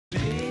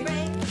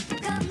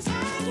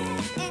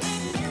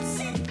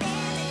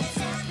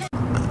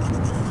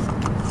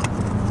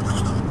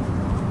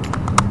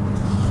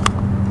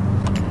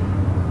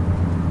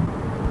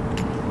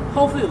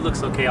Hopefully it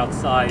looks okay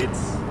outside.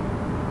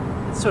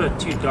 It's sort of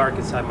too dark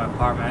inside my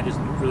apartment. I just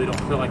really don't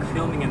feel like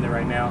filming in there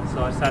right now,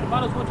 so I decided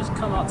might as well just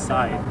come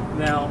outside.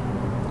 Now,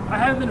 I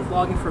haven't been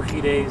vlogging for a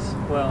few days.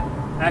 Well,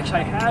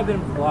 actually I have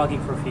been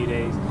vlogging for a few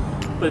days,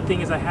 but the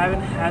thing is I haven't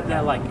had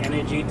that like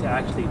energy to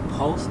actually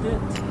post it.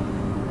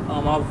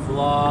 I'll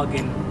vlog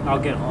and I'll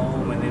get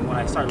home, and then when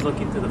I start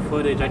looking through the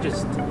footage,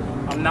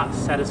 I'm not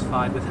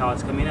satisfied with how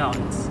it's coming out.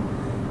 It's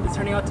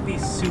turning out to be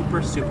super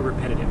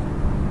repetitive.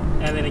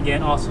 And then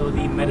again, also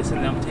the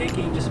medicine that I'm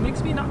taking just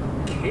makes me not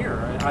care.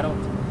 I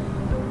don't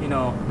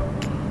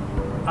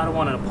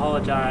want to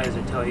apologize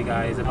or tell you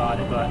guys about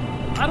it, but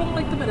I don't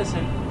like the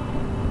medicine.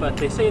 But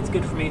they say it's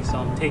good for me, so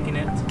I'm taking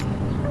it.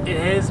 It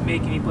is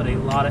making me put a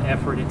lot of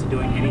effort into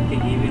doing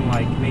anything, even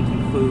like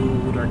making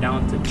food or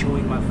down to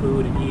chewing my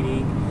food and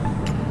eating,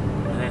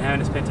 and then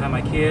having to spend time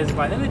with my kids.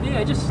 By the end of the day,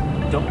 I just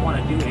don't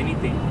want to do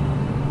anything.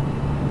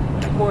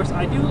 And of course,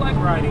 I do like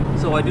riding,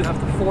 so I do have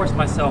to force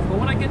myself. But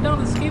when I get down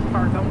to the skate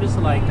park, I'm just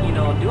like,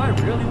 do I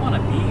really want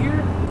to be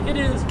here? It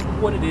is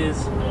what it is,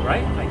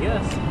 right? I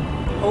guess.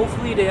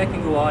 Hopefully today I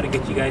can go out and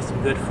get you guys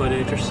some good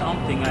footage or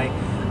something.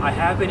 I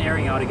have been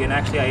airing out again.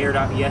 Actually, I aired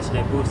out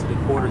yesterday, boosted the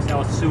quarters. That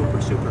was super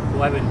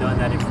cool. I haven't done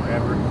that in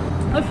forever.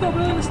 I feel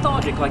really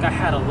nostalgic. Like I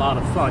had a lot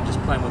of fun just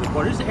playing with the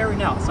quarters, just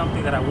airing out,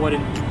 something that I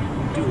wouldn't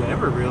do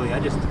ever really. I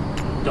just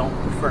don't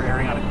prefer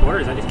airing out of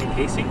quarters. I just do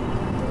casing.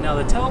 Now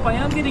the tailwhip, I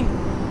am getting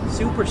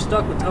super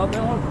stuck with tailwhip.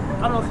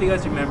 I don't know if you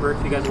guys remember,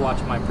 if you guys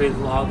watched my previous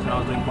vlogs when I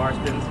was doing bar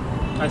spins.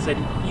 I said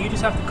you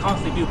just have to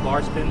constantly do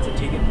bar spins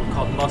until you get what's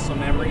called muscle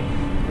memory,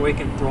 where you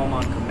can throw them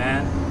on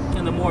command.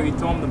 And the more you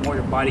throw them, the more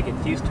your body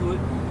gets used to it.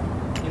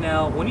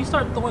 Now, when you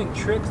start throwing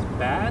tricks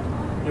bad,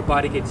 your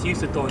body gets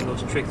used to throwing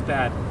those tricks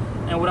bad.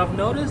 And what I've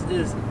noticed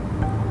is,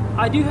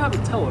 I do have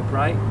a tail whip,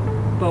 right?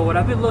 But what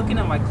I've been looking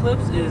at my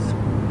clips is,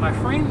 my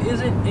frame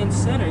isn't in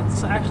center,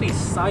 it's actually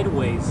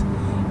sideways.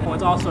 And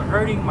it's also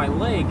hurting my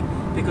leg,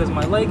 because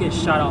my leg is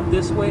shot out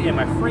this way and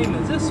my frame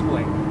is this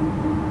way.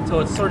 So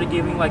it's sort of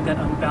giving like that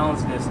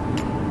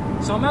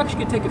unbalancedness. So I'm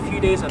actually gonna take a few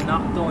days of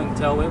not throwing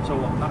tail whips, or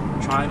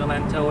not trying to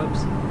land tail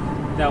whips.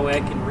 That way I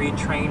can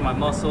retrain my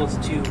muscles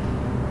to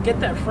get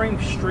that frame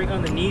straight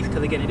underneath,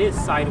 because again, it is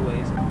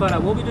sideways. But I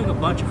will be doing a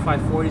bunch of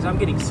 540s. I'm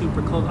getting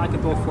super close. I can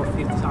throw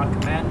 450s on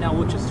command now,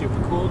 which is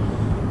super cool.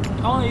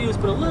 All I do is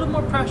put a little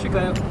more pressure,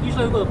 because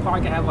usually I go to the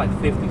park, I have like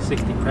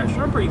 50-60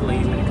 pressure. I'm pretty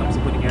lazy when it comes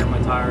to putting air in my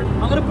tires.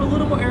 I'm gonna put a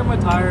little more air in my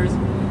tires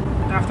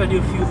after I do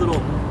a few little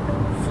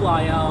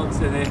fly outs,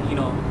 and then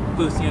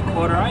boosting a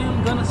quarter. I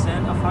am gonna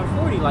send a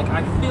 540. Like,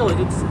 I feel it,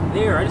 it's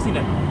there. I just need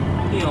to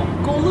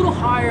go a little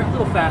higher, a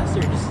little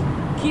faster, just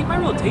keep my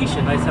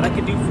rotation. Like I said, I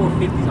could do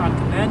 450s on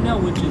command now,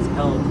 which is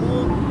hella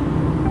cool.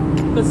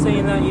 But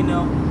saying that,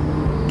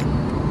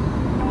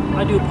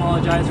 I do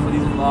apologize for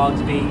these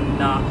vlogs being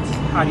not,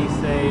 how do you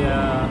say,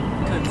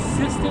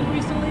 consistent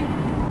recently.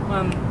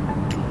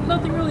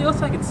 Nothing really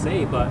else I could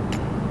say, but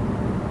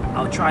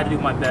I'll try to do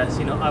my best.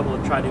 I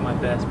will try to do my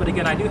best. But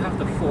again, I do have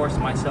to force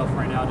myself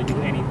right now to do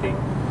anything.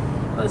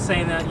 But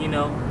saying that,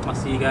 I'll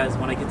see you guys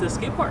when I get to the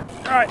skate park.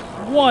 Alright,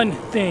 one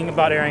thing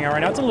about airing out right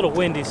now, it's a little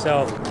windy,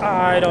 so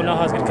I don't know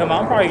how it's going to come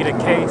out. I'm probably going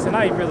to case, and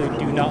I really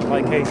do not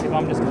like casing.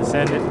 I'm just going to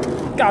send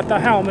it. Got the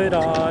helmet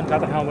on.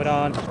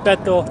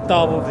 Beto,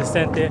 Tavo,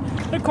 Vicente.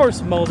 And of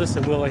course, Moses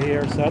and Will are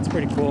here, so that's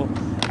pretty cool.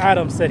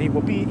 Adam said he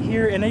will be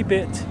here in a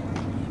bit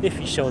if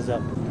he shows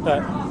up.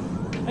 But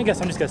I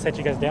guess I'm just going to set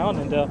you guys down,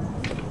 and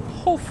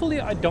hopefully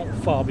I don't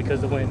fall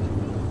because of the wind.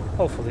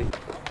 Hopefully.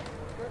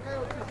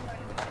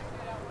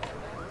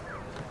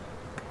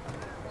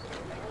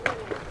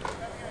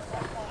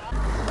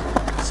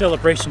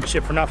 Celebration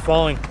chip for not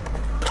falling.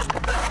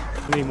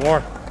 We need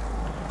more.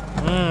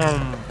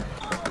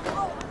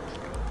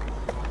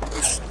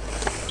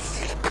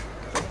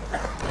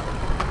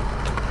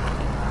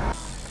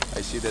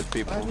 I see that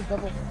people.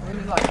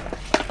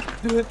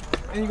 Do it,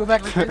 and you go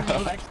back. Like,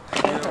 go back.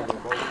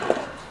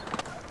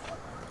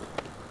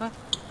 Huh?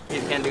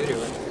 You can't do it.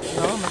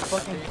 No, I'm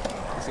fucking.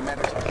 Does it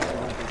matter?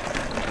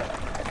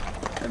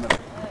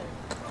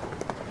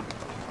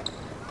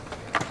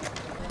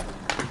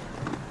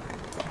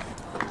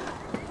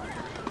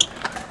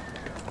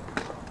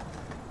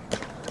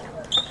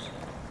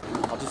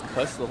 I'll just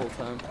cuss the whole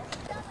time.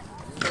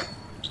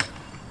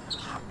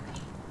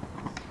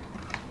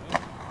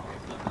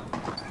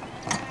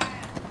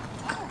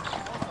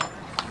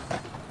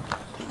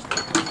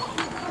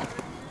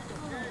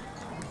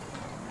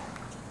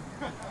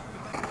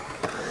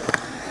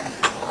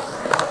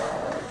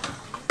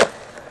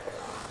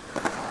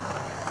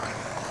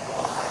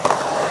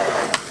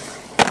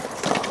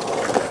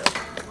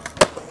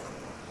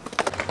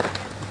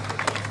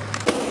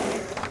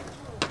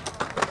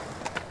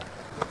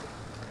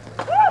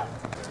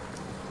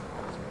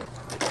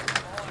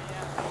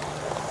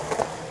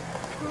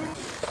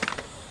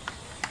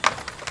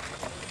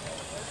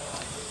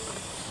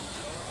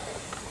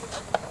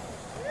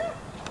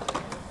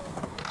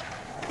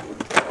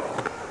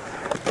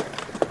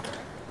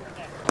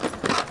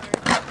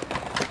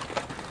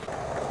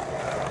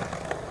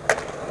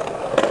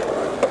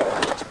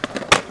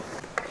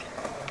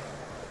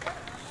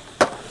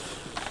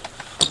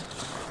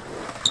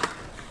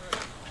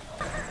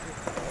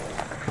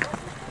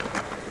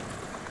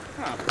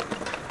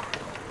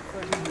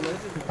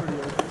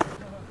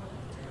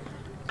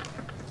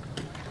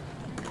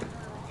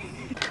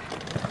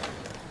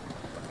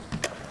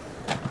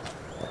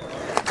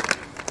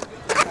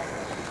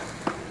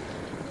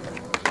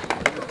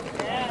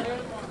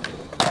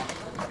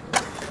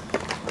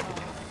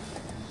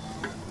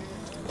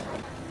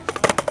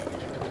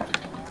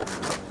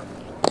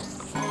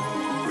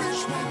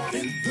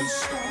 the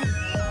sky.